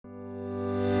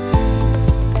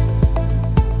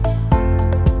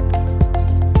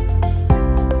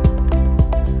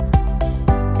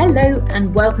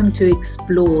and welcome to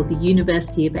Explore, the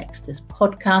University of Exeter's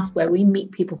podcast, where we meet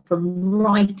people from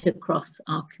right across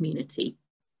our community.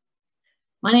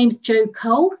 My name's Jo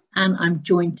Cole, and I'm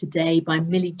joined today by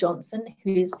Millie Johnson,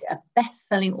 who is a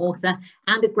best-selling author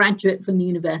and a graduate from the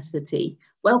university.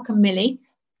 Welcome, Millie.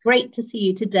 Great to see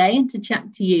you today and to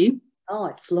chat to you. Oh,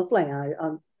 it's lovely.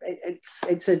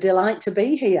 It's a delight to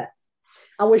be here.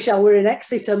 I wish I were in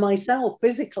Exeter myself,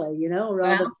 physically,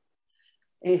 rather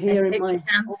here in my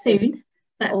house soon.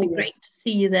 That'd be great to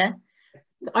see you there.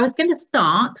 I was going to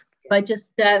start by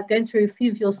just going through a few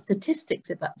of your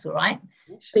statistics, if that's all right.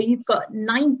 Sure. So you've got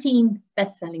 19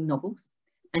 best-selling novels,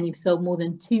 and you've sold more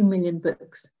than 2 million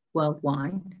books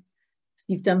worldwide. So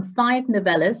you've done 5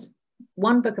 novellas,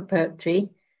 1 book of poetry.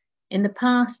 In the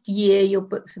past year, your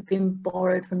books have been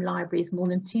borrowed from libraries more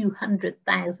than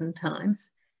 200,000 times.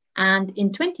 And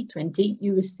in 2020,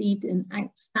 you received an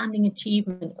Outstanding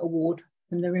Achievement Award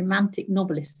from the Romantic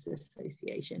Novelists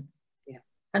Association. Yeah.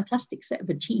 Fantastic set of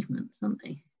achievements, aren't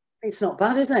they? It's not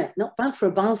bad, is it? Not bad for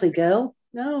a Barnsley girl.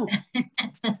 No.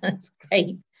 That's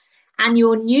great. And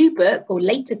your new book, or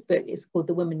latest book, is called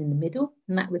The Woman in the Middle,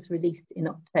 and that was released in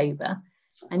October.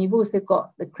 Right. And you've also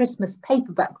got the Christmas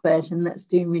paperback version that's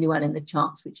doing really well in the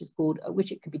charts, which is called I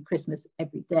Wish It Could Be Christmas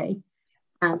Every Day.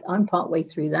 And I'm partway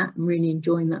through that. I'm really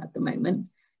enjoying that at the moment.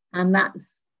 And that's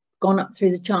gone up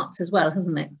through the charts as well,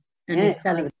 hasn't it? And it's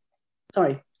selling.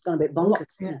 Sorry, it's gone a bit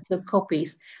bonkers. Lots of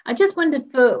copies. I just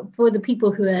wondered for the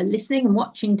people who are listening and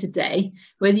watching today,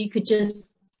 whether you could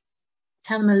just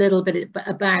tell them a little bit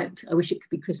about I Wish It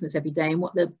Could Be Christmas Every Day and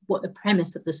what the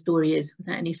premise of the story is,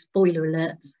 without any spoiler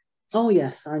alerts. Oh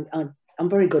yes, I'm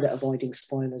very good at avoiding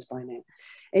spoilers by now.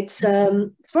 It's a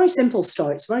very simple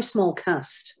story. It's a very small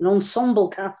cast, an ensemble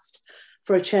cast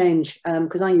for a change,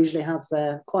 because I usually have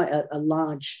quite a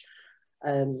large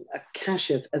a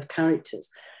cache of characters.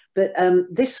 But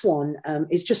this one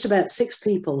is just about 6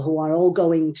 people who are all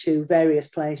going to various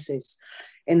places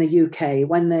in the UK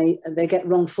when they get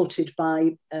wrong-footed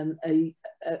by a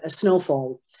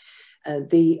snowfall,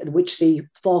 which the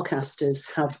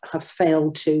forecasters have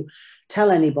failed to tell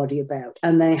anybody about,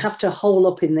 and they have to hole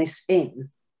up in this inn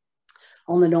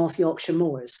on the North Yorkshire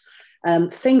moors,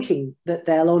 thinking that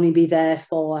they'll only be there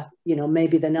for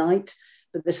maybe the night,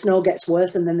 but the snow gets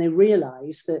worse, and then they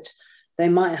realise that they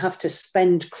might have to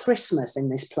spend Christmas in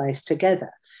this place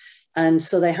together, and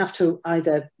so they have to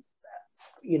either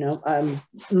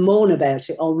moan about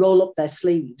it or roll up their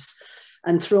sleeves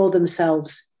and throw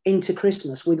themselves into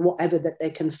Christmas with whatever that they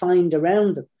can find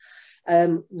around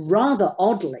them. Rather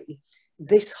oddly,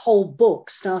 this whole book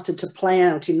started to play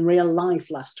out in real life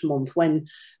last month when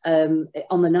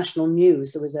on the national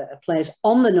news there was a place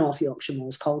on the North Yorkshire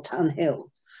moors called Tan Hill,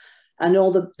 and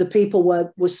all the people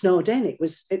were snowed in.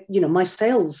 My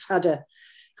sails had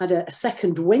a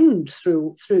second wind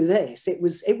through this. It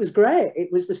was great.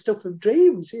 It was the stuff of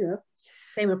dreams.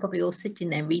 They were probably all sitting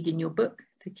there reading your book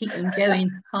to keep them going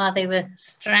while they were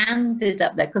stranded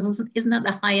up there, because isn't that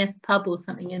the highest pub or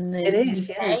something in the UK? It is,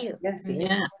 yes, it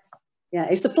is. Yeah,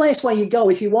 it's the place where you go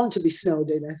if you want to be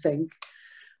snowed in, I think.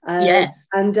 Yes.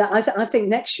 And I think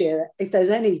next year, if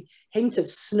there's any hint of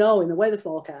snow in the weather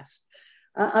forecast,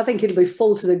 I think it'll be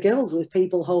full to the gills with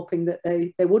people hoping that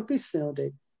they would be snowed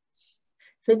in.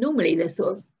 So normally they're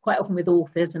sort of quite often with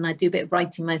authors, and I do a bit of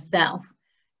writing myself,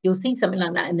 you'll see something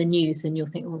like that in the news and you'll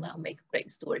think, oh, that'll make a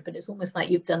great story. But it's almost like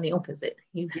you've done the opposite.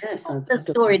 You've told the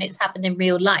story and it's happened in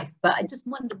real life. But I just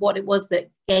wondered what it was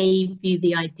that gave you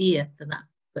the idea for that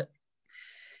book.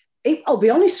 I'll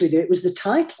be honest with you, it was the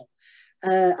title.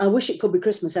 I Wish It Could Be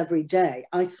Christmas Every Day,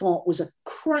 I thought was a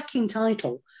cracking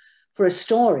title for a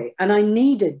story. And I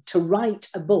needed to write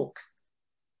a book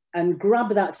and grab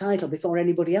that title before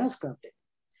anybody else grabbed it.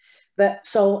 But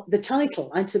so the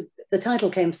title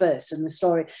came first in the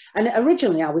story. And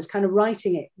originally I was kind of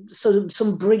writing it sort of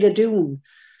some Brigadoon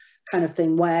kind of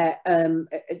thing where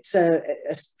it's a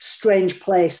strange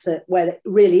place where it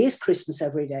really is Christmas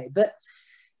every day. But,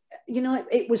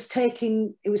 it was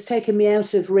taking me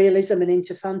out of realism and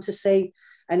into fantasy,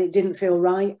 and it didn't feel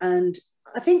right. And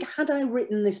I think had I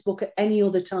written this book at any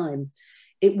other time,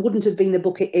 it wouldn't have been the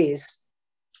book it is.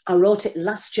 I wrote it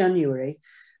last January.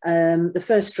 The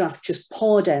first draft just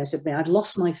poured out of me. I'd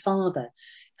lost my father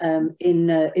in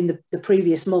the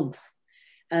previous month,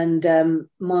 and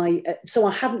so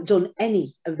I hadn't done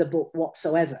any of the book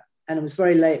whatsoever, and I was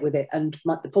very late with it. And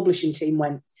the publishing team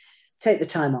went, "Take the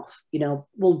time off.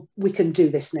 We can do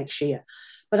this next year."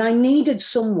 But I needed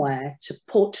somewhere to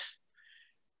put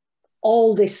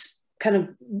all this kind of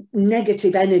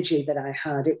negative energy that I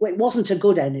had. It wasn't a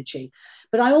good energy,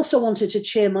 but I also wanted to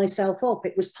cheer myself up.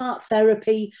 It was part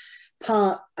therapy,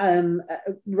 part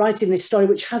writing this story,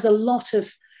 which has a lot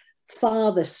of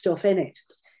father stuff in it.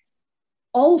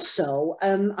 Also,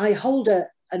 I hold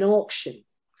an auction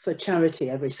for charity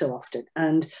every so often,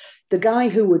 and the guy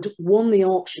who had won the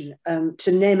auction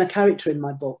to name a character in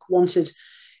my book wanted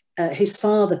his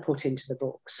father put into the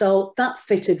book. So that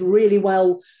fitted really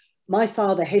well. My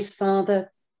father, his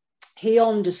father, he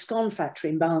owned a scone factory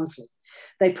in Barnsley.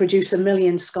 They produce 1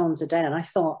 million scones a day. And I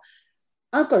thought,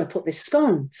 I've got to put this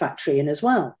scone factory in as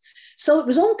well. So it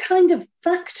was all kind of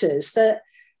factors that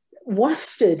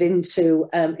wafted into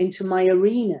my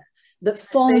arena that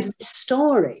formed this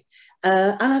story.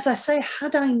 And as I say,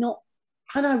 had I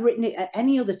written it at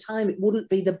any other time, it wouldn't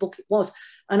be the book it was.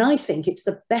 And I think it's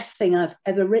the best thing I've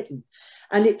ever written.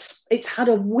 And it's had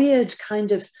a weird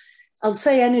kind of, I'll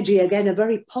say energy again, a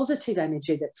very positive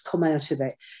energy that's come out of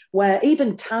it, where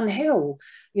even Tan Hill,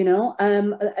 you know,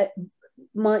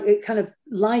 my kind of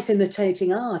life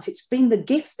imitating art, it's been the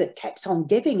gift that kept on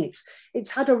giving.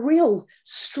 It's had a real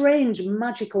strange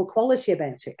magical quality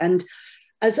about it. And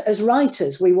as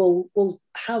writers, we will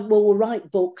write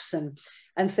books and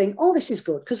think, oh, this is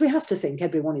good, because we have to think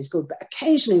everyone is good. But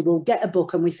occasionally we'll get a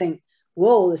book and we think,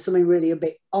 whoa, there's something really a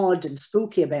bit odd and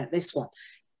spooky about this one.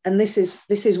 And this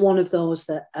is one of those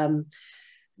that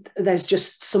there's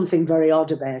just something very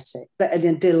odd about it, but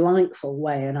in a delightful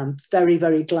way. And I'm very,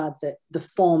 very glad that the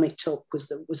form it took was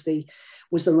the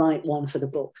right one for the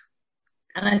book.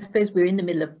 And I suppose we were in the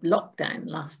middle of lockdown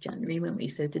last January, weren't we?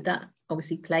 So did that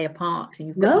obviously play a part?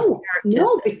 And no,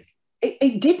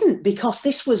 it didn't, because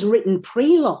this was written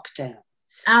pre-lockdown.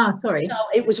 Ah, sorry. So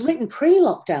it was written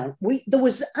pre-lockdown. There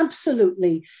was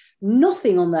absolutely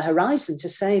nothing on the horizon to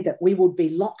say that we would be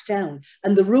locked down,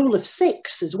 and the rule of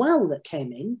 6 as well that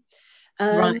came in,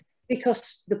 right.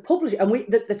 Because the publisher, and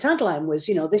the tagline was,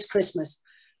 you know, this Christmas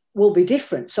will be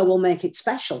different, so we'll make it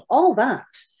special. All that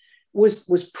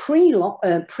was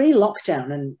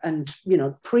pre-lockdown and you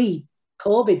know,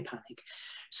 pre-COVID panic.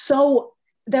 So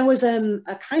there was a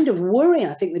kind of worry,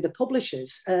 I think, with the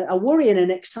publishers, a worry and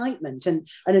an excitement and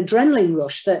an adrenaline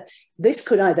rush that this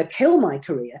could either kill my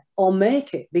career or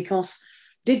make it, because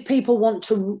did people want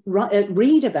to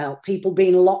read about people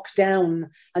being locked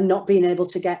down and not being able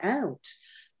to get out?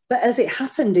 But as it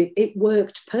happened, it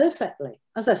worked perfectly.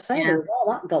 As I say, there was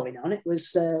all that going on. It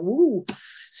was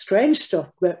strange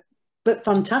stuff, but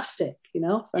fantastic, you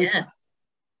know, fantastic. Yes.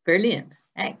 Brilliant,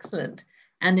 excellent.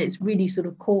 And it's really sort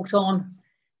of caught on,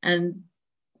 and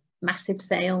massive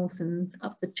sales and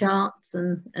up the charts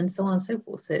and so on and so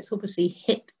forth. So it's obviously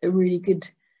hit a really good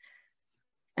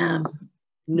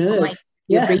nerve as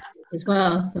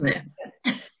well, hasn't it?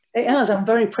 It has. I'm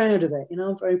very proud of it, you know,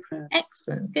 I'm very proud.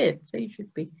 Excellent, good. So you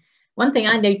should be. One thing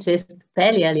I noticed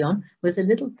fairly early on was a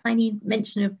little tiny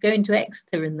mention of going to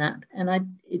Exeter in that, and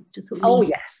it just sort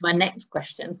of my next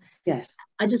question. Yes.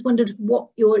 I just wondered what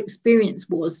your experience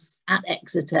was at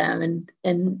Exeter,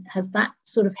 and has that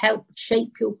sort of helped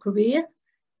shape your career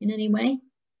in any way?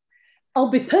 I'll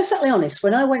be perfectly honest,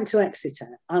 when I went to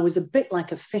Exeter, I was a bit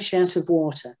like a fish out of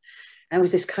water. I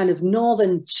was this kind of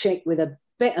northern chick with a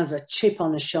bit of a chip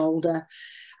on her shoulder,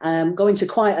 going to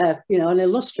quite an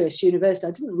illustrious university.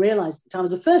 I didn't realise at the time I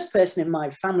was the first person in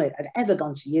my family that had ever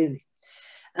gone to uni.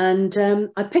 And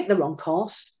I picked the wrong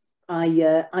course.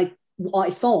 I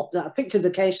thought that I picked a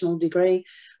vocational degree.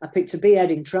 I picked a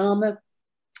B.Ed in drama.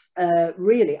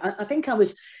 Really, I think I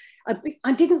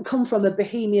didn't come from a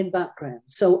bohemian background.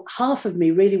 So half of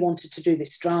me really wanted to do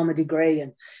this drama degree,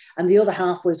 and the other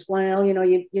half was, well, you know,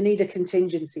 you need a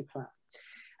contingency plan.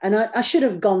 And I should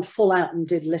have gone full out and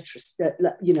did literacy,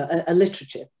 a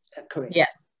literature career,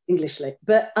 English lit.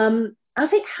 But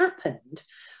as it happened,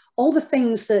 all the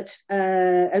things that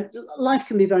life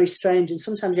can be very strange, and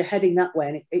sometimes you're heading that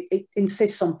way and it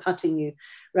insists on patting you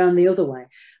around the other way.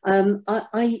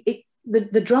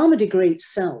 The drama degree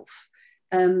itself,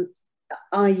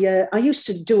 I used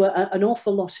to do an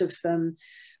awful lot of,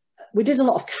 we did a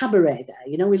lot of cabaret there,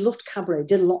 you know, we loved cabaret,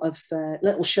 did a lot of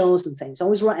little shows and things,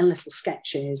 always writing little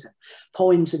sketches, and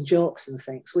poems and jokes and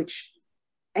things, which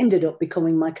ended up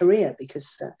becoming my career,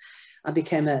 because I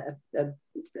became a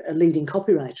leading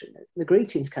copywriter in the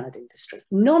greetings card industry.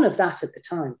 None of that at the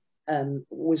time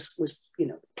was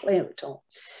clear at all.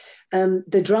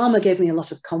 The drama gave me a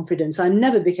lot of confidence. I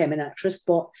never became an actress,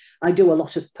 but I do a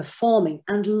lot of performing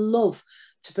and love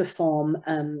to perform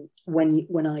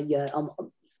when I'm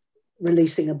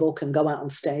releasing a book and go out on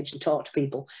stage and talk to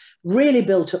people. Really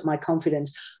built up my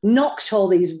confidence, knocked all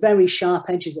these very sharp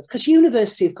edges of, because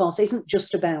university, of course, isn't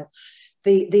just about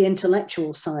the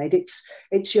intellectual side. It's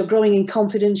you're growing in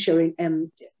confidence,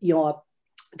 you're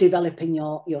developing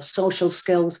your social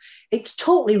skills. It's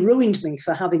totally ruined me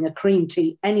for having a cream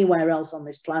tea anywhere else on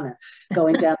this planet.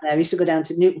 Going down there, I used to go down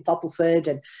to Newton Poppleford,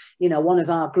 and you know, one of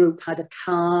our group had a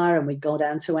car, and we'd go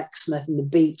down to Exmouth and the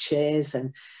beaches,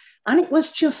 and it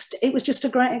was just a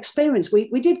great experience.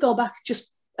 We did go back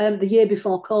just the year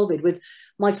before COVID with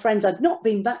my friends. I'd not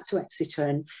been back to Exeter,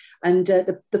 and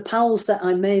the pals that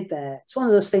I made there. It's one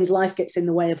of those things, life gets in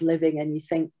the way of living, and you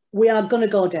think, we are going to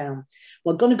go down.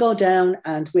 We're going to go down,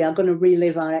 and we are going to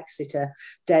relive our Exeter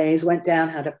days. Went down,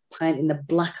 had a pint in the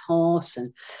Black Horse,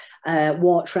 and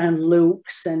walked around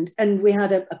Luke's, and we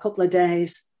had a couple of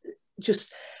days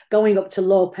just going up to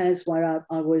Lopez, where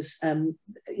I was,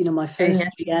 you know, my first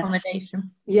year.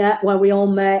 Accommodation. Yeah, where we all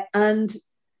met, and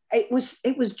it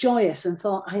was joyous, and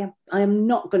thought, I am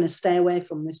not going to stay away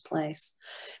from this place,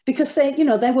 because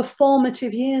they were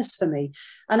formative years for me,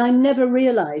 and I never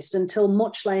realised until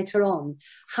much later on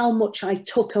how much I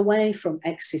took away from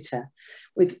Exeter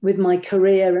with my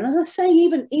career. And as I say,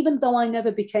 even though I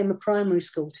never became a primary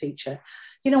school teacher,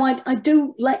 you know, I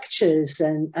do lectures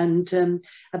and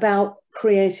about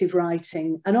creative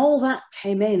writing, and all that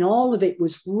came in. All of it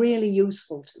was really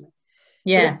useful to me.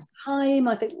 Yeah. At the time,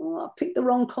 I think, I picked the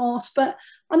wrong course, but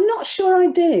I'm not sure I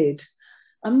did.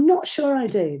 And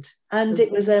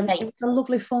it was a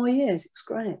lovely 4 years. It was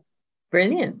great.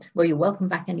 Brilliant. Well, you're welcome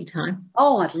back anytime.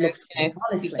 Oh, I'd love to.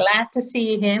 Honestly, be glad to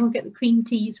see you here. We'll get the cream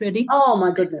teas ready. Oh my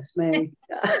goodness me.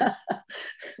 But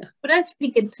that's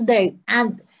pretty good to know.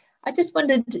 And I just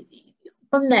wondered,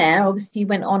 from there, obviously you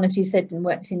went on, as you said, and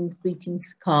worked in greeting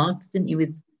cards, didn't you,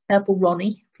 with Purple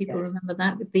Ronnie? People remember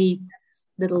that, with the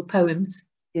little poems,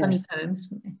 funny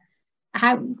poems.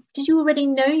 How did you already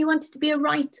know you wanted to be a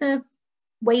writer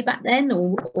way back then,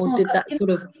 or did that sort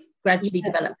of gradually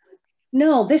develop?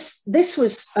 No, this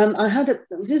was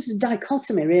this is a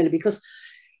dichotomy, really, because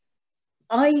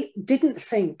I didn't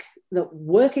think that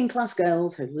working class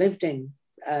girls who lived in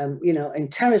you know, in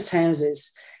terraced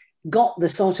houses got the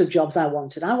sort of jobs I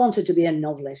wanted. I wanted to be a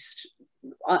novelist.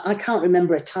 I can't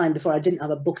remember a time before I didn't have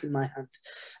a book in my hand,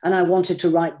 and I wanted to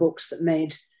write books that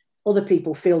made other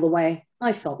people feel the way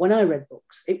I felt when I read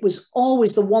books. It was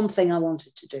always the one thing I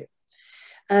wanted to do.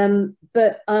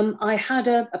 But I had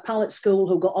a pal at school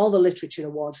who got all the literature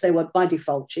awards. They were by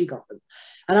default, she got them,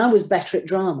 and I was better at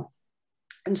drama.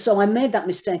 And so I made that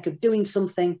mistake of doing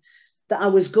something that I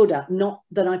was good at, not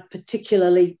that I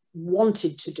particularly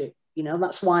wanted to do. You know,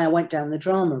 that's why I went down the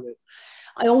drama route.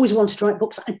 I always wanted to write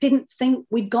books. I didn't think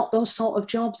we'd got those sort of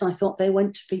jobs. I thought they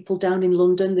went to people down in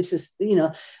London. This is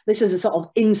a sort of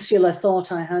insular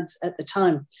thought I had at the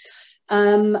time.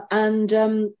 And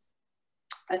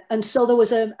so there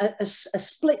was a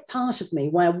split part of me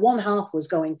where one half was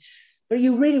going, but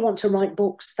you really want to write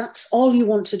books. That's all you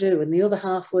want to do. And the other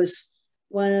half was,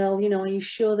 well, you know, are you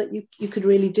sure that you could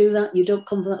really do that? You don't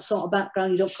come from that sort of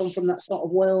background. You don't come from that sort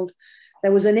of world.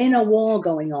 There was an inner war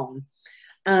going on.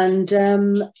 And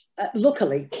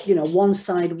luckily, you know, one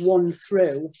side won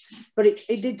through, but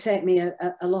it did take me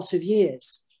a lot of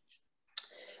years.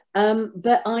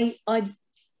 But I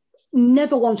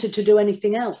never wanted to do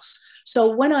anything else.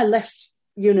 So when I left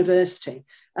university,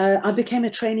 I became a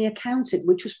trainee accountant,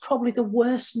 which was probably the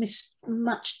worst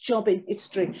mismatched job in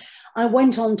history. I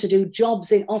went on to do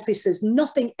jobs in offices.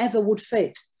 Nothing ever would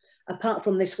fit apart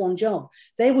from this one job.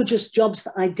 They were just jobs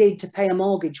that I did to pay a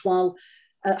mortgage, while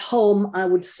at home, I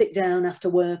would sit down after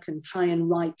work and try and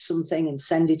write something and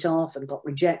send it off, and got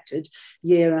rejected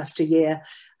year after year.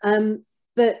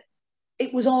 But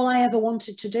it was all I ever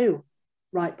wanted to do,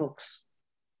 write books.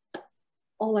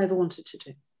 All I ever wanted to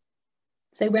do.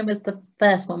 So when was the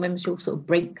first one? When was your sort of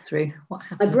breakthrough? What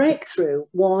happened? My breakthrough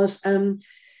was,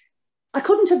 I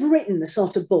couldn't have written the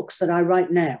sort of books that I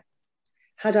write now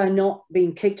had I not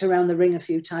been kicked around the ring a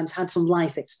few times, had some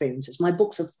life experiences. My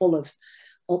books are full of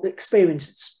all the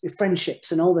experiences,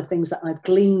 friendships, and all the things that I've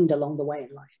gleaned along the way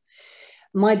in life.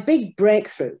 My big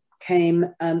breakthrough came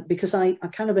because I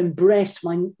kind of embraced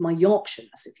my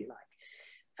Yorkshireness, if you like.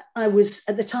 I was,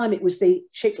 at the time, it was the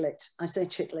chick lit. I say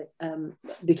chick lit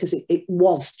because it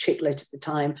was chick lit at the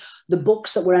time. The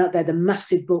books that were out there, the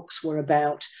massive books, were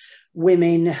about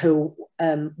women who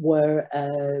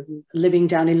were living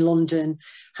down in London,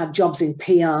 had jobs in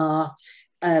PR,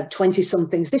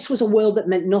 20-somethings. This was a world that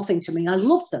meant nothing to me. I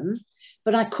loved them,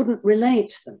 but I couldn't relate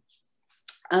to them.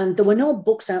 And there were no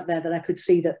books out there that I could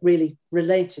see that really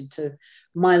related to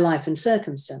my life and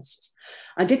circumstances.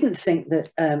 I didn't think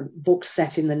that books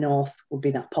set in the North would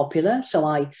be that popular.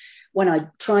 So when I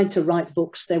tried to write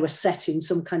books, they were set in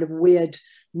some kind of weird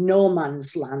no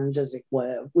man's land, as it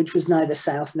were, which was neither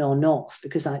South nor North,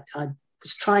 because I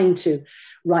was trying to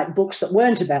write books that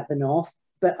weren't about the North,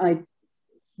 but I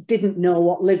didn't know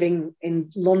what living in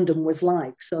London was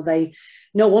like. So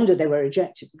no wonder they were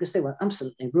rejected, because they were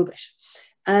absolutely rubbish.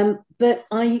 But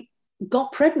I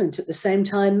got pregnant at the same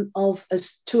time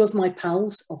as two of my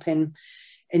pals up in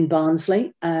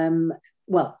Barnsley,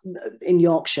 well, in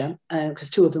Yorkshire, because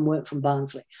two of them worked from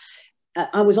Barnsley.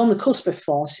 I was on the cusp of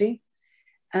 40,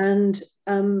 and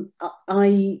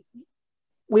we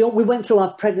went through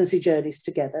our pregnancy journeys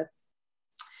together.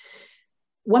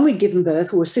 When we'd given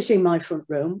birth, we were sitting in my front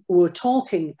room. We were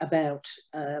talking about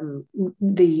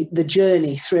the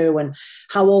journey through, and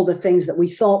how all the things that we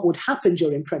thought would happen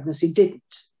during pregnancy didn't.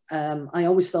 I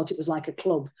always felt it was like a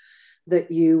club,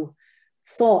 that you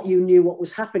thought you knew what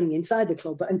was happening inside the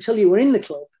club, but until you were in the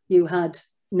club, you had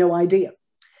no idea.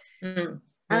 Mm.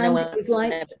 And it was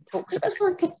like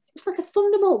a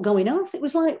thunderbolt going off. It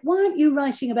was like, why aren't you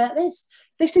writing about this?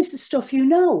 This is the stuff you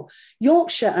know.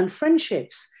 Yorkshire and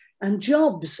friendships and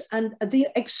jobs and the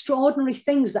extraordinary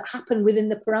things that happen within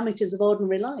the parameters of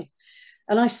ordinary life.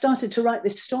 And I started to write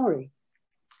this story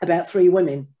about three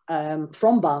women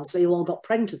from Barnsley who all got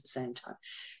pregnant at the same time.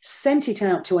 Sent it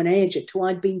out to an agent who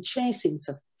I'd been chasing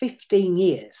for 15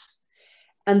 years.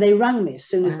 And they rang me as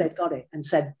soon as they'd got it and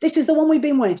said, this is the one we've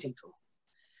been waiting for.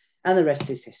 And the rest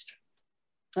is history.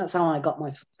 That's how I got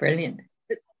my... Brilliant.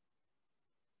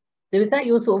 So is that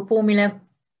your sort of formula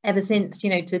ever since,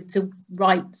 you know, to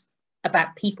write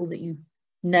about people that you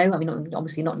know? I mean,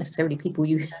 obviously not necessarily people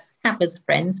you have as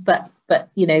friends, but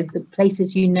you know, the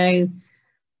places you know,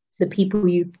 the people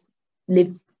you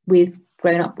live with,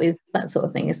 grown up with, that sort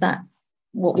of thing. Is that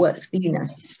what works for you now?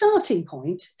 It's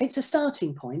a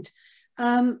starting point.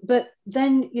 But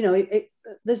then, you know,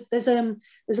 there's a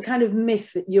kind of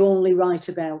myth that you only write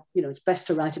about, you know, it's best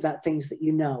to write about things that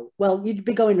you know. Well, you'd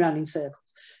be going around in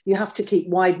circles. You have to keep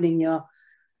widening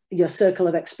your circle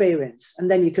of experience,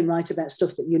 and then you can write about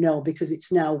stuff that you know, because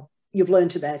it's now, you've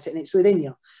learned about it and it's within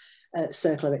your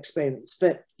circle of experience.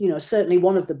 But, you know, certainly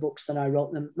one of the books that I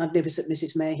wrote, The Magnificent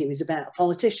Mrs. Mayhew, is about a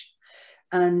politician.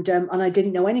 And I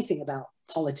didn't know anything about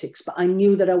politics, but I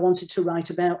knew that I wanted to write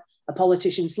about a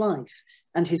politician's life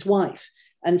and his wife.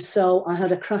 And so I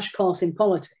had a crash course in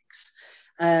politics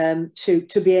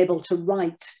to be able to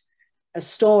write a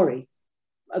story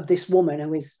of this woman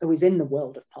who is in the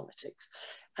world of politics.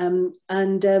 There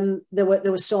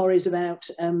were stories about,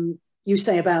 you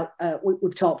say about,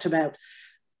 we've talked about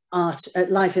art,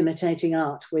 life imitating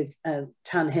art with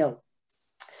Tan Hill.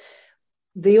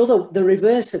 The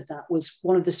reverse of that was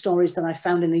one of the stories that I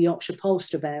found in the Yorkshire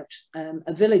Post about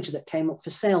a village that came up for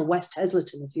sale, West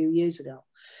Heslington, a few years ago,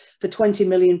 for £20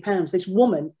 million. This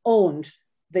woman owned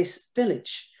this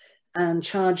village and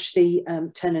charged the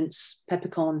tenants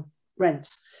peppercorn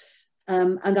rents.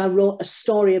 And I wrote a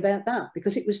story about that,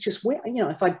 because it was just weird. You know,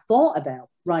 if I'd thought about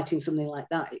writing something like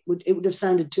that, it would have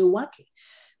sounded too wacky.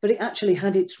 But it actually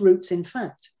had its roots in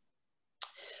fact.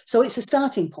 So it's a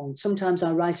starting point. Sometimes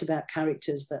I write about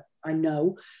characters that I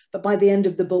know, but by the end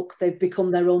of the book, they've become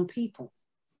their own people.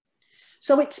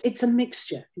 So it's a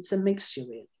mixture. It's a mixture,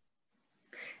 really.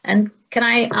 And can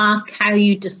I ask how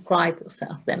you describe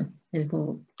yourself then? And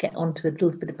we'll get on to a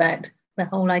little bit about the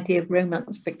whole idea of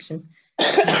romance fiction.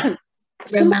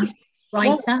 Romance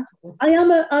writer? Well,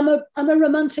 I'm a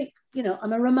romantic, you know,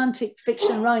 I'm a romantic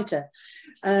fiction writer.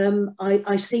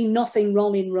 I see nothing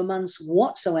wrong in romance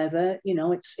whatsoever. You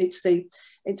know, it's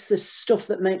the stuff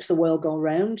that makes the world go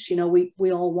round. You know,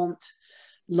 we all want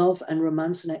love and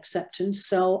romance and acceptance.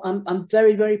 So I'm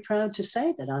very, very proud to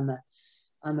say that I'm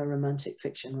a romantic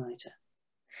fiction writer.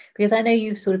 Because I know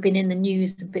you've sort of been in the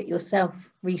news a bit yourself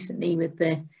recently with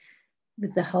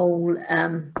the whole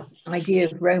idea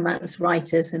of romance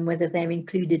writers and whether they're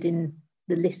included in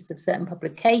the lists of certain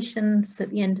publications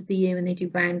at the end of the year when they do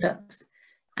roundups.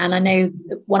 And I know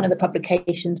that one of the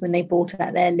publications, when they brought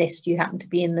out their list, you happened to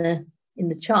be in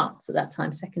the charts at that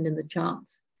time, second in the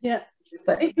charts. Yeah,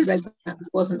 but romance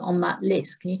wasn't on that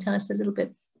list. Can you tell us a little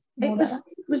bit more about that?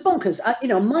 It was bonkers. You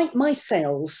know, my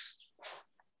sales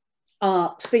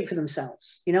speak for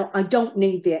themselves. You know, I don't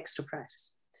need the extra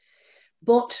press,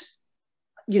 but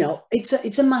you know,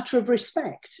 it's a matter of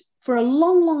respect. For a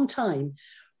long, long time,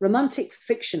 romantic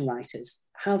fiction writers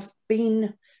have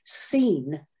been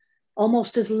seen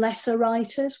almost as lesser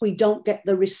writers. We don't get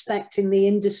the respect in the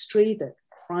industry that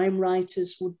crime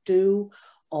writers would do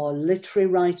or literary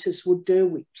writers would do.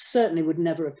 We certainly would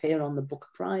never appear on the Booker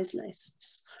Prize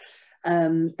lists.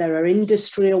 There are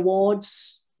industry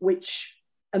awards which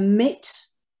omit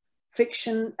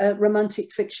fiction,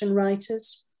 romantic fiction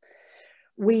writers.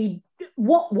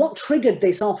 What triggered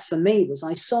this off for me was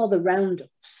I saw the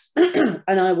roundups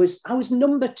and I was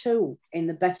 #2 in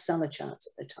the bestseller charts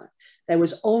at the time. There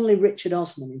was only Richard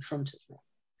Osman in front of me.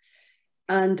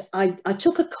 And I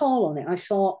took a call on it. I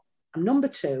thought, I'm number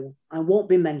 2. I won't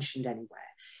be mentioned anywhere.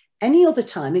 Any other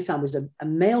time, if I was a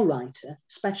male writer,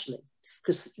 especially,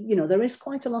 because, you know, there is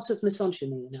quite a lot of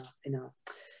misogyny in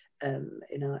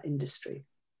our industry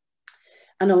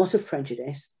and a lot of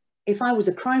prejudice. If I was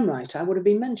a crime writer, I would have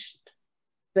been mentioned,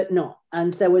 but not.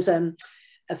 And there was a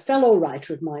fellow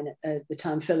writer of mine at the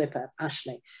time, Philippa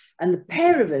Ashley, and the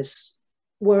pair of us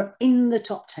were in the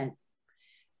top 10.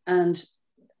 And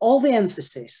all the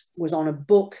emphasis was on a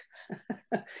book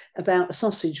about a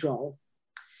sausage roll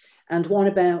and one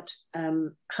about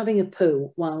having a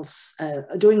poo whilst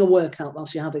doing a workout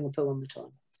whilst you're having a poo on the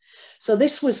toilet. So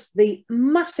this was the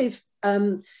massive,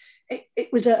 it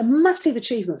was a massive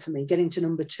achievement for me getting to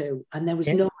number 2, and there was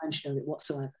no mention of it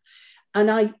whatsoever. And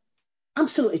I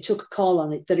absolutely took a call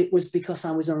on it that it was because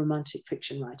I was a romantic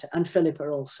fiction writer, and Philippa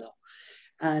also.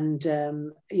 And,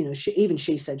 you know,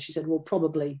 she said, we'll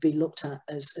probably be looked at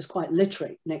as quite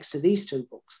literary next to these 2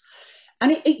 books.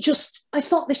 And it just, I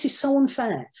thought, this is so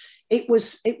unfair. It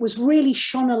was really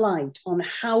shone a light on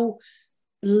how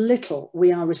little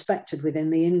we are respected within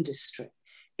the industry.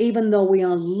 Even though we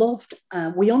are loved,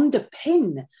 we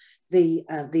underpin the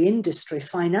industry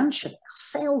financially. Our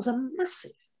sales are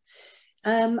massive.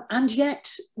 And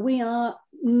yet we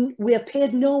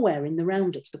appeared nowhere in the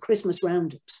roundups, the Christmas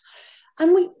roundups.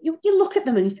 And you look at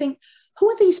them and you think, who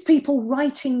are these people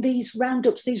writing these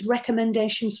roundups, these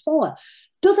recommendations for?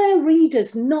 Do their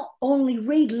readers not only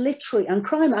read literary and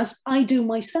crime, as I do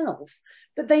myself,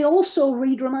 but they also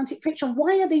read romantic fiction?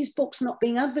 Why are these books not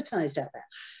being advertised out there?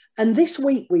 And this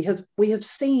week we have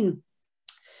seen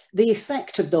the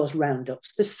effect of those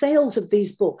roundups. The sales of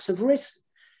these books have risen.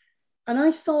 And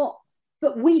I thought,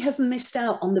 but we have missed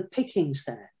out on the pickings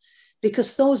there,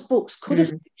 because those books could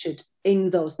have featured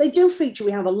in those. They do feature.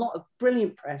 We have a lot of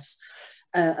brilliant press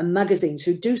and magazines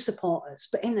who do support us,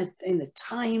 but in the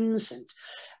Times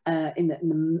and in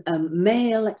the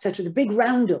Mail, etc., the big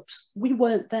roundups, we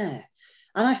weren't there.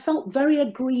 And I felt very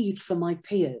aggrieved for my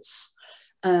peers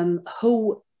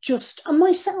who just, and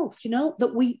myself, you know,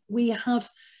 that we have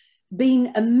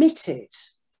been omitted,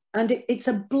 and it's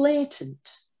a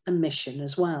blatant omission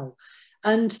as well.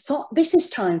 And thought, this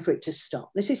is time for it to stop.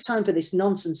 This is time for this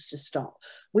nonsense to stop.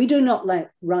 We do not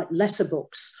write lesser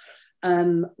books.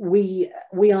 We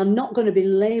are not going to be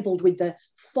labelled with the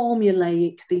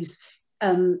formulaic, these,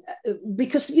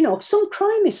 because, you know, some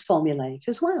crime is formulaic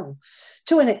as well.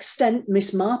 To an extent,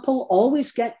 Miss Marple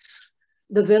always gets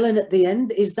the villain at the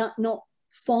end. Is that not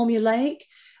formulaic?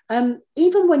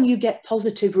 Even when you get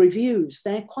positive reviews,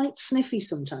 they're quite sniffy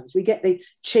sometimes. We get the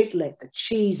chick lit, the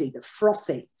cheesy, the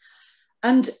frothy.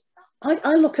 And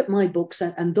I look at my books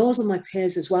and those are my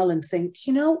peers as well and think,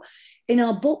 you know, in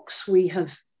our books we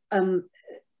have,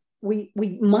 we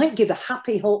might give a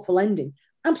happy, hopeful ending.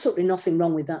 Absolutely nothing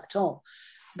wrong with that at all.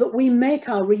 But we make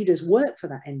our readers work for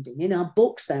that ending. In our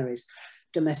books there is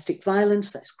domestic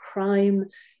violence, there's crime,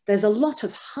 there's a lot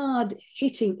of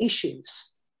hard-hitting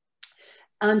issues.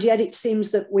 And yet it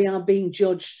seems that we are being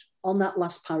judged on that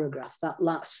last paragraph, that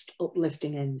last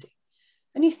uplifting ending.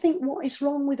 And you think, what is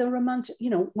wrong with a romantic, you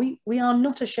know, we are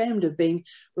not ashamed of being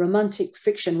romantic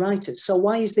fiction writers. So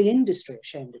why is the industry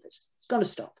ashamed of us? It's got to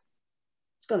stop.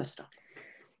 It's got to stop.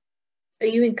 Are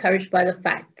you encouraged by the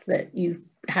fact that you've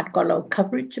got a lot of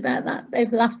coverage about that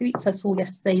over the last few weeks? I saw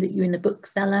yesterday that you're in the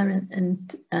bookseller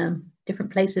and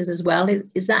different places as well.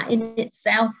 Is that in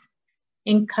itself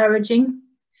encouraging?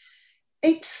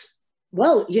 It's,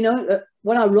 well, you know,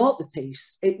 when I wrote the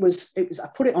piece, it was I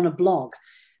put it on a blog.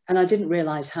 And I didn't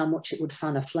realise how much it would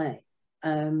fan a flame.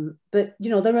 But, you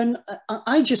know,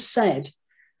 I just said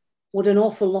what an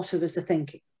awful lot of us are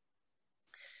thinking.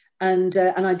 And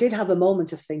I did have a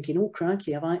moment of thinking, oh,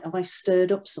 crikey, have I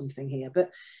stirred up something here? But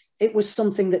it was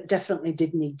something that definitely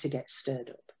did need to get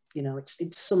stirred up. You know,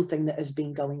 it's something that has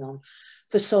been going on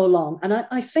for so long. And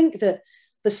I think that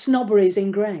the snobbery is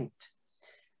ingrained.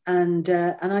 And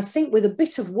I think with a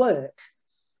bit of work,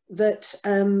 that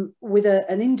with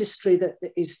an industry that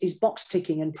is box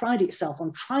ticking and pride itself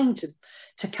on trying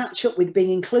to catch up with being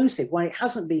inclusive where it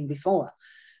hasn't been before,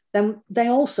 then they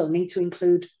also need to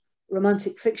include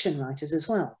romantic fiction writers as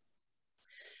well.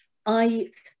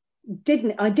 I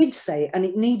did say, and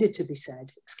it needed to be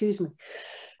said, excuse me,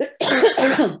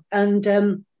 and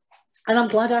I'm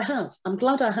glad I have. I'm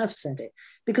glad I have said it,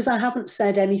 because I haven't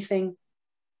said anything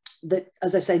that,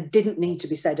 as I said, didn't need to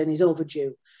be said and is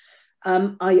overdue.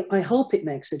 I hope it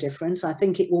makes a difference. I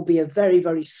think it will be a very,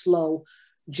 very slow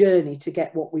journey to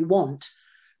get what we want.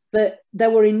 But there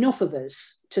were enough of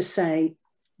us to say,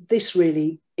 this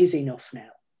really is enough now.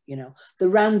 You know, the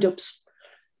roundups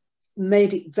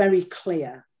made it very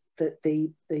clear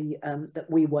that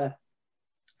we were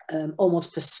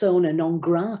almost persona non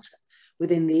grata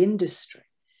within the industry.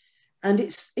 And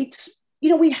it's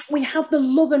we have the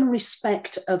love and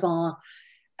respect of our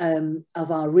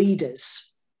readers.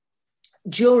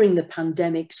 During the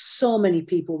pandemic, so many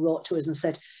people wrote to us and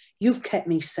said, "You've kept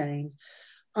me sane.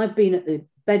 I've been at the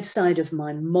bedside of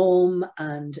my mum,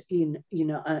 and your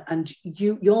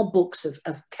books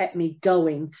have kept me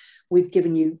going. We've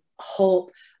given you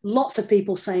hope." Lots of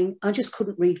people saying, "I just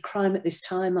couldn't read crime at this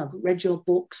time. I've read your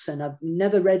books and I've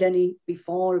never read any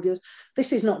before of yours."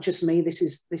 This is not just me. This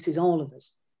is all of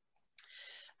us.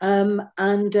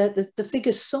 The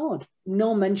figures soared.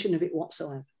 No mention of it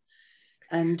whatsoever.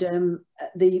 And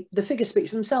the figures speak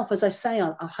for themselves. As I say,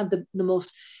 I've had the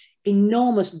most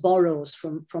enormous borrows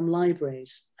from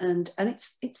libraries, and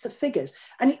it's the figures.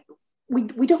 And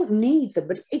we don't need them,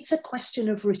 but it's a question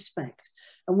of respect.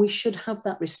 And we should have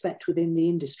that respect within the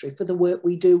industry for the work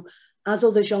we do, as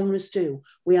other genres do.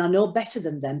 We are no better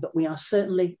than them, but we are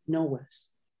certainly no worse.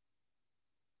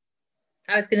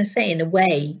 I was going to say, in a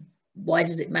way, why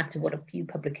does it matter what a few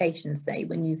publications say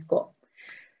when you've got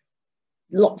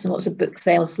lots and lots of book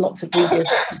sales, lots of readers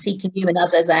seeking you and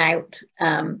others out,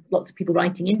 lots of people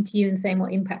writing into you and saying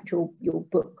what impact your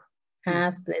book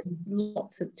has? But there's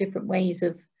lots of different ways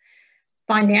of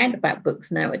finding out about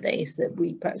books nowadays that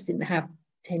we perhaps didn't have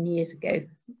 10 years ago.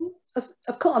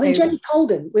 Of course. I mean, Jenny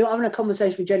Colgan, we were having a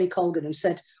conversation with Jenny Colgan, who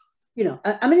said,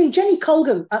 Jenny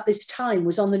Colgan at this time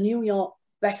was on the New York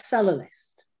bestseller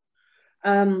list.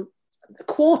 A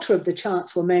quarter of the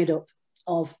charts were made up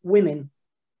of women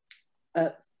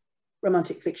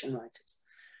romantic fiction writers.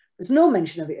 There's no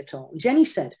mention of it at all. And Jenny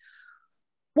said,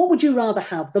 "What would you rather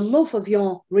have, the love of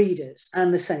your readers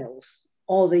and the sales,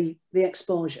 or the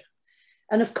exposure?"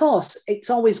 And of course, it's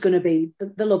always going to be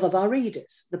the love of our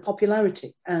readers, the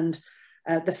popularity, and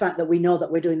the fact that we know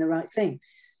that we're doing the right thing.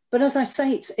 But as I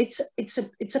say,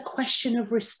 it's a question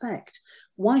of respect.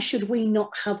 Why should we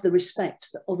not have the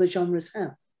respect that other genres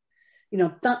have?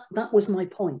 That was my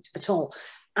point at all.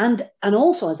 And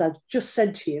also, as I've just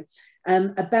said to you,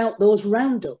 about those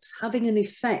roundups having an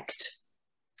effect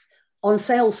on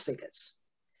sales figures.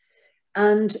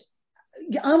 And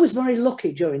I was very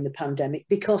lucky during the pandemic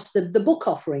because the book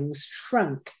offerings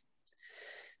shrank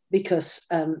because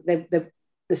the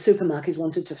supermarkets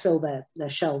wanted to fill their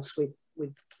shelves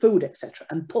with food, etc.,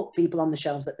 and put people on the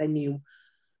shelves that they knew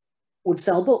would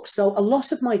sell books. So a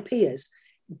lot of my peers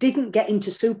didn't get into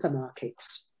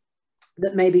supermarkets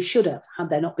that maybe should have, had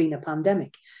there not been a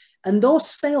pandemic. And those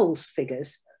sales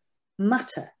figures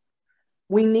matter.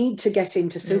 We need to get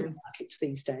into supermarkets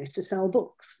these days to sell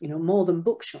books, more than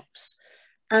bookshops.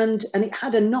 And it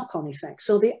had a knock-on effect.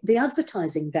 So the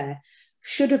advertising there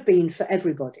should have been for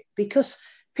everybody, because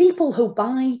people who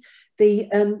buy the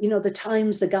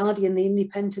Times, the Guardian, the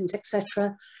Independent,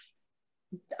 etc.,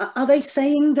 are they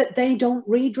saying that they don't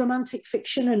read romantic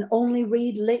fiction and only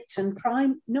read lit and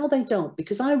crime? No, they don't,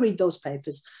 because I read those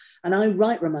papers and I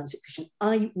write romantic fiction.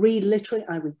 I read literary,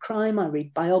 I read crime, I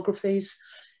read biographies,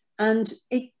 and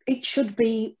it should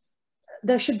be,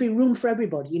 there should be room for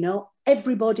everybody.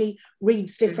 Everybody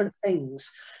reads different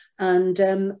things, and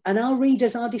our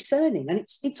readers are discerning, and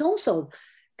it's also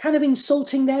kind of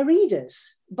insulting their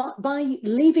readers. But by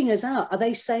leaving us out, are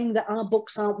they saying that our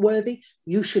books aren't worthy?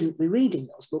 You shouldn't be reading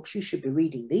those books. You should be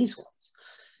reading these ones.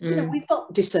 We've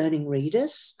got discerning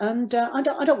readers, and I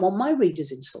don't want my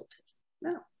readers insulted.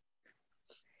 No.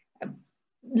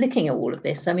 Looking at all of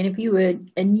this, I mean, if you were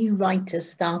a new writer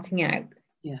starting out,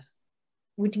 yes,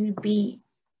 would you be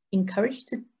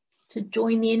encouraged to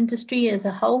join the industry as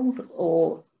a whole,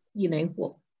 or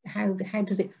how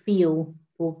does it feel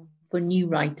for new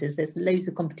writers? There's loads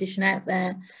of competition out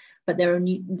there, but there are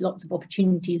lots of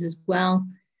opportunities as well.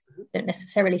 You don't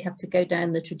necessarily have to go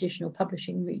down the traditional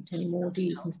publishing route anymore, do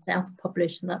you? You can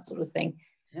self-publish and that sort of thing.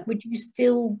 Yeah. Would you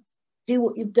still do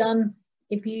what you've done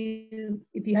if you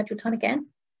had your time again?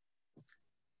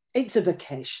 It's a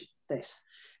vocation, this.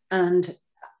 And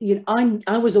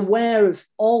I was aware of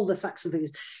all the facts and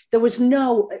figures. There was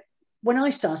when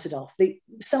I started off, the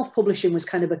self-publishing was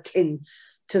kind of akin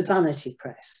to vanity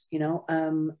press.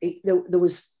 There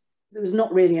was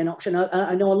not really an option.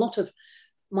 I know a lot of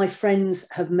my friends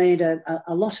have made a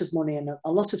lot of money and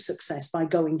a lot of success by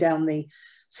going down the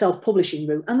self-publishing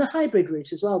route and the hybrid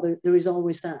route as well. There is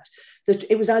always that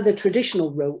it was either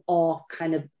traditional route or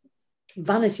kind of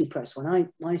vanity press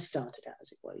when I started out,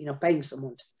 as it were, paying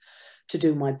someone to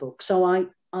do my book. So I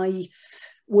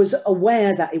was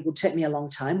aware that it would take me a long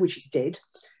time, which it did.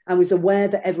 I was aware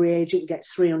that every agent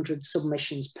gets 300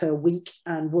 submissions per week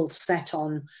and will set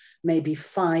on maybe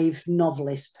 5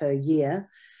 novelists per year.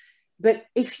 But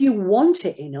if you want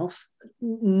it enough,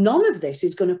 none of this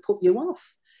is going to put you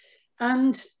off.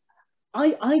 And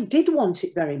I did want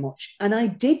it very much, and I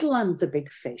did land the big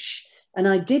fish, and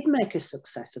I did make a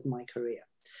success of my career.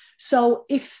 So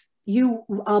if you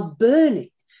are burning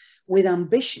with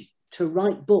ambition to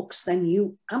write books, then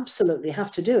you absolutely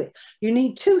have to do it. You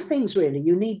need two things, really.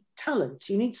 You need talent.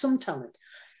 You need some talent.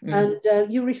 And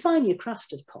you refine your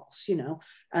craft, of course, you know,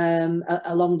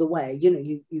 along the way. You know,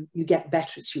 you get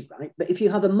better as you write. But if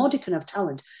you have a modicum of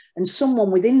talent and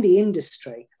someone within the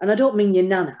industry, and I don't mean your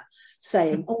nana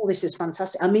saying, oh, this is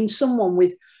fantastic. I mean someone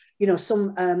with, you know,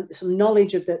 some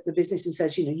knowledge of the business and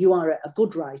says, you know, you are a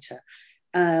good writer,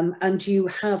 and you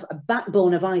have a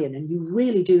backbone of iron, and you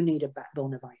really do need a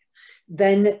backbone of iron,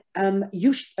 then and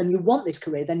you want this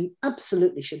career, then you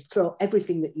absolutely should throw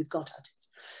everything that you've got at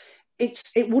it.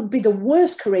 It would be the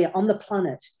worst career on the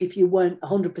planet if you weren't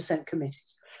 100% committed.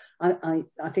 I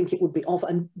think it would be awful.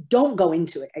 And don't go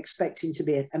into it expecting to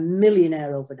be a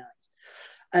millionaire overnight.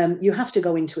 You have to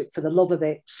go into it for the love of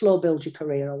it, slow build your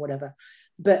career or whatever.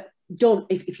 But don't,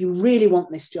 if you really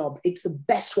want this job, it's the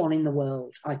best one in the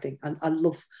world, I think. And I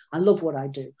love what I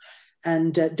do.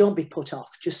 And don't be put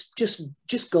off. Just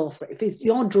go for it. If it's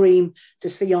your dream to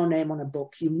see your name on a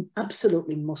book, you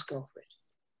absolutely must go for it.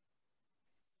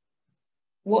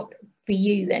 What for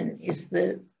you then is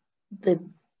the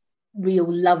real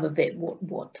love of it?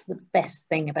 What's the best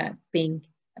thing about being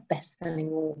a best-selling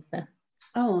author?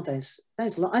 Oh, there's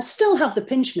a lot. I still have the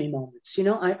pinch me moments, you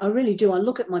know. I really do. I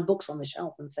look at my books on the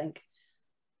shelf and think,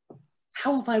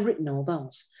 how have I written all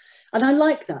those? And I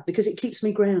like that because it keeps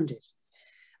me grounded.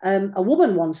 A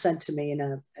woman once said to me in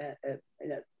an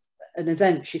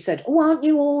event, she said, "Oh, aren't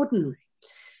you ordinary?"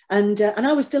 And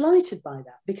I was delighted by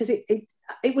that because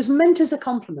it was meant as a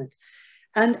compliment.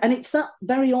 And it's that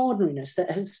very ordinariness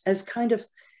that has kind of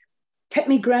kept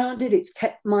me grounded. It's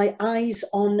kept my eyes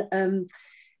on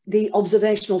the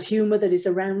observational humour that is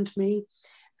around me.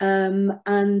 And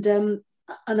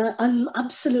I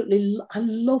absolutely, I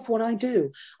love what I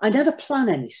do. I never plan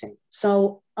anything.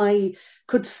 So I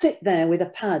could sit there with a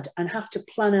pad and have to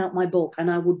plan out my book and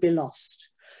I would be lost.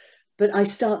 But I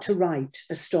start to write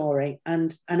a story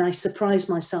and I surprise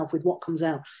myself with what comes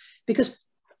out. Because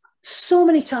so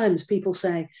many times people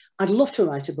say, I'd love to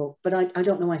write a book, but I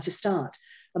don't know where to start.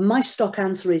 And my stock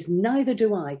answer is, neither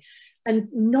do I. And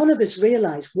none of us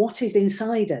realise what is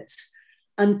inside us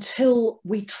until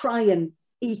we try and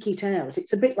eke it out.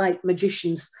 It's a bit like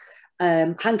magicians'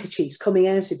 handkerchiefs coming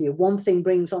out of you. One thing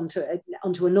brings onto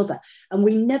another, and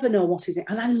we never know what is it.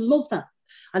 And I love that.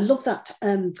 I love that.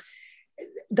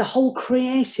 The whole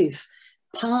creative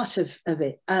part of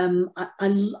it.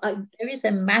 There is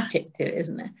a magic to it,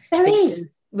 isn't there? There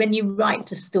is. When you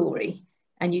write a story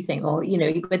and you think, well, you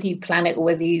know, whether you plan it or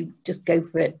whether you just go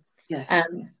for it. Yes.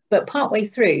 But partway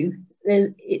through,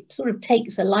 it sort of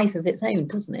takes a life of its own,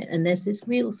 doesn't it? And there's this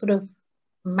real sort of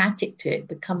magic to it. It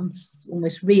becomes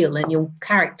almost real. And your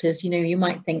characters, you know, you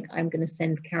might think, I'm going to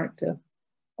send character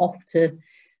off to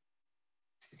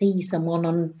see someone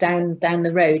on down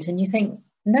the road, and you think,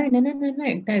 no,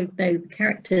 the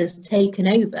character's taken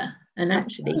over, and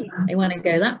actually they want to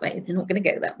go that way. They're not going to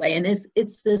go that way. And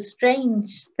it's a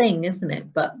strange thing, isn't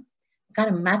it? But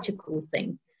kind of magical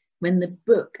thing when the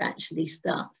book actually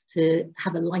starts to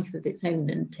have a life of its own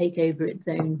and take over its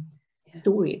own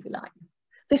story, if you like.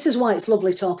 This is why it's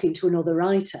lovely talking to another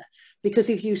writer, because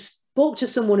if you spoke to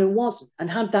someone who wasn't and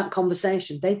had that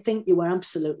conversation, they think you were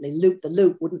absolutely loop the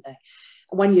loop, wouldn't they?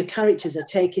 When your characters are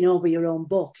taking over your own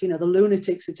book, you know, the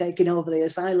lunatics are taking over the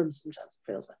asylum, sometimes it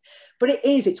feels like. But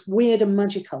it's weird and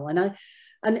magical.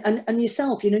 And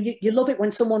yourself, you know, you love it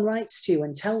when someone writes to you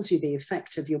and tells you the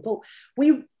effect of your book.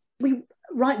 We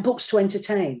write books to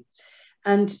entertain,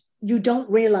 and you don't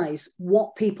realise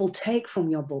what people take from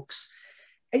your books.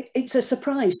 It's a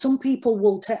surprise. Some people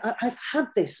will take, I've had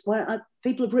this where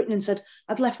people have written and said,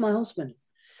 I've left my husband.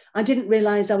 I didn't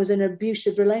realise I was in an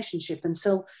abusive relationship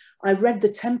until I read the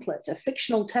template, a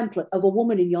fictional template of a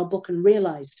woman in your book, and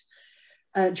realised,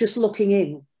 just looking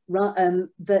in,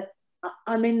 that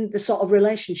I'm in the sort of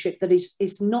relationship that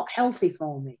is not healthy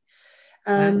for me.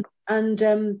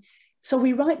 So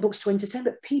we write books to entertain,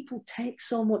 but people take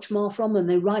so much more from them.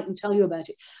 They write and tell you about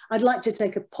it. I'd like to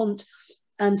take a punt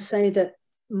and say that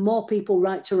more people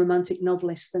write to romantic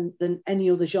novelists than any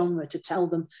other genre, to tell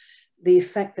them the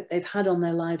effect that they've had on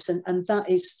their lives. And that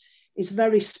is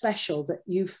very special, that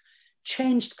you've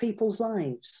changed people's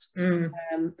lives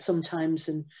sometimes.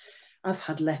 And I've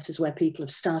had letters where people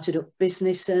have started up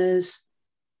businesses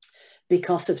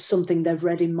because of something they've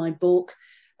read in my book.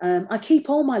 I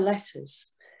keep all my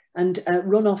letters. and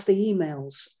run off the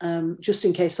emails, just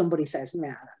in case somebody says, "Nah,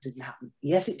 that didn't happen."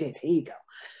 Yes, it did. Here you go.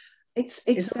 It's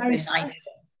very nice.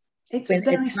 It's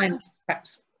very times,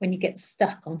 perhaps when you get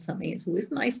stuck on something, it's always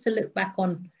nice to look back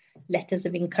on letters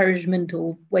of encouragement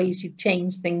or ways you've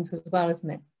changed things as well, isn't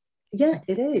it? Yeah,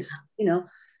 it is. Look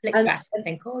back and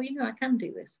think, oh, I can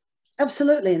do this.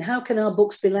 Absolutely. And how can our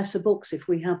books be lesser books if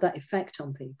we have that effect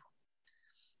on people?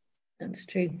 That's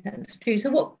true. That's true. So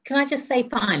what can I just say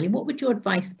finally, what would your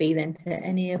advice be then to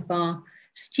any of our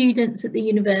students at the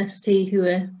university who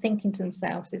are thinking to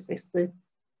themselves, is this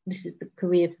is the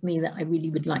career for me that I really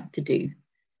would like to do?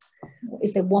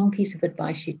 Is there one piece of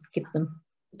advice you'd give them?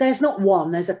 There's not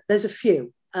one, there's a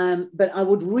few, but I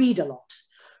would read a lot.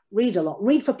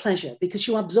 Read for pleasure, because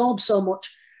you absorb so much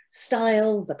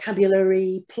style,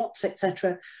 vocabulary, plots,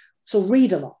 etc. So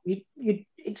read a lot.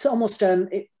 It's almost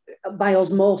by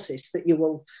osmosis that you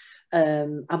will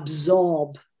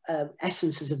absorb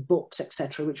essences of books,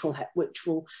 etc., which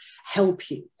will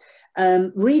help you.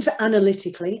 Read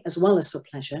analytically as well as for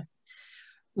pleasure.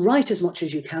 Write as much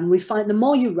as you can. Refine. The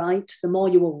more you write, the more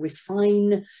you will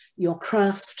refine your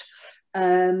craft.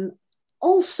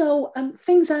 Also,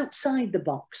 things outside the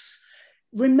box.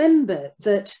 Remember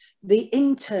that the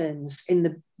interns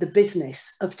in the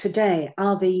business of today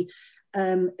are the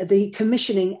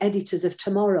commissioning editors of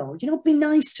tomorrow. Be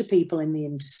nice to people in the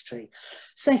industry.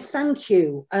 Say thank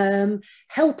you.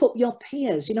 Help up your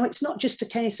peers. It's not just a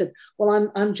case of,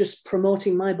 well, I'm just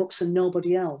promoting my books and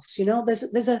nobody else.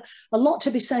 There's a lot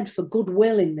to be said for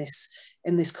goodwill in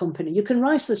this company. You can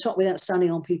rise to the top without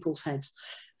standing on people's heads.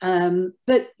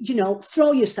 But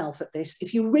throw yourself at this.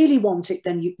 If you really want it,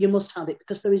 then you must have it,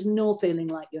 because there is no feeling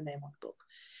like your name on a book.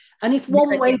 And if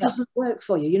one way doesn't work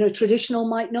for you, traditional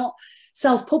might not.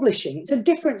 Self-publishing, it's a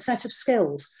different set of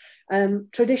skills.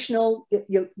 Traditional,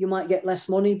 you might get less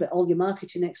money, but all your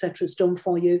marketing, etc., is done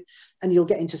for you, and you'll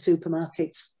get into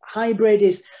supermarkets. Hybrid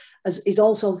is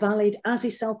also valid, as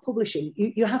is self-publishing.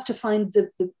 You have to find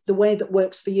the way that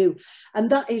works for you.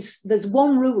 And there's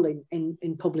one rule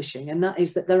in publishing, and that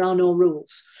is that there are no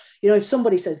rules. If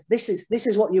somebody says, this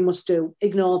is what you must do,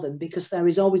 ignore them, because there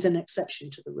is always an exception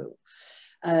to the rule.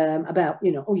 About,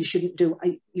 you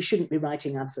shouldn't be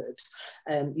writing adverbs.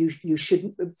 You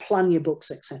shouldn't plan your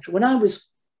books, etc. When I was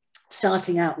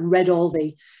starting out and read all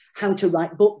the how to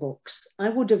write books, I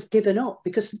would have given up,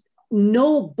 because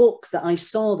no book that I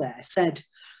saw there said,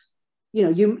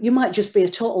 you might just be a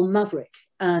total maverick,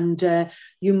 and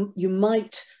you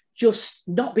might just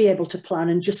not be able to plan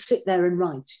and just sit there and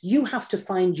write. You have to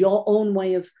find your own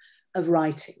way of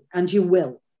writing, and you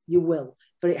will,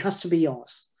 but it has to be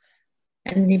yours.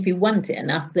 And if you want it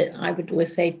enough, that I would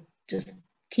always say, just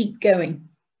keep going.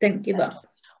 Don't give up.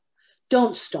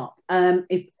 Don't stop.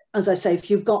 If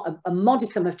you've got a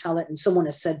modicum of talent, and someone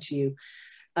has said to you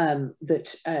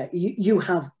that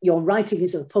your writing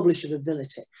is a publisher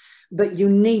ability, but you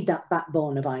need that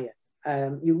backbone of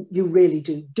iron. You really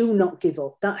do. Do not give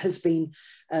up. That has been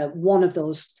one of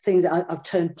those things that I've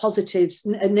turned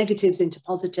negatives into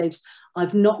positives.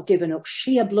 I've not given up.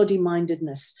 Sheer bloody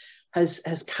mindedness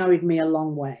has carried me a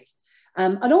long way.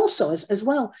 And also as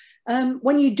well,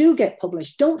 when you do get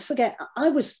published, don't forget, I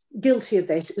was guilty of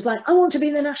this. It was like, I want to be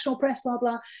in the national press, blah,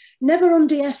 blah. Never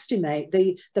underestimate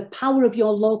the power of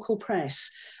your local press,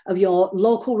 of your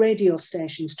local radio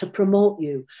stations to promote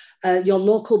you, your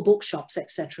local bookshops,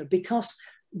 etc. Because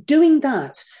doing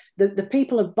that, the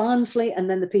people of Barnsley and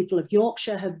then the people of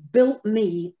Yorkshire have built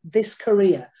me this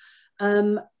career.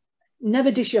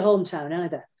 Never dish your hometown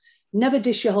either. Never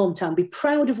dish your hometown. Be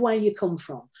proud of where you come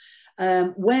from,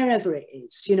 wherever it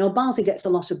is. Barnsley gets a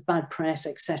lot of bad press,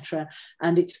 etc.,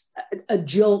 and it's a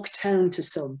joke town to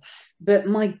some. But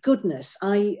my goodness,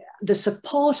 the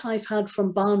support I've had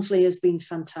from Barnsley has been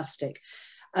fantastic.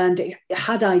 And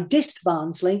had I dissed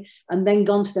Barnsley and then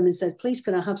gone to them and said, please,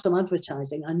 can I have some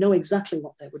advertising? I know exactly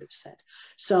what they would have said.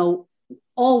 So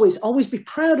always be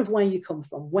proud of where you come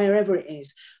from, wherever it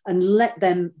is, and let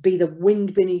them be the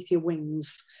wind beneath your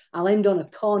wings. I'll end on a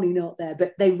corny note there,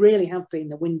 but they really have been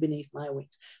the wind beneath my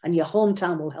wings. And your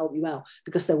hometown will help you out,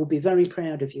 because they will be very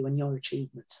proud of you and your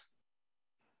achievements.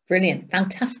 Brilliant.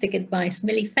 Fantastic advice.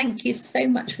 Millie, thank you so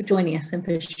much for joining us and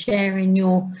for sharing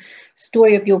your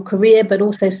story of your career, but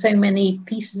also so many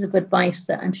pieces of advice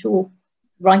that I'm sure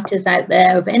writers out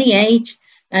there of any age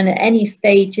and at any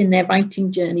stage in their writing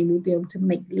journey will be able to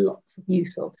make lots of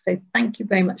use of. So thank you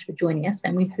very much for joining us,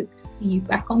 and we hope to see you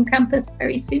back on campus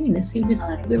very soon as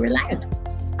we're allowed.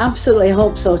 Absolutely, I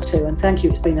hope so too, and thank you.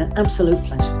 It's been an absolute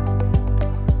pleasure.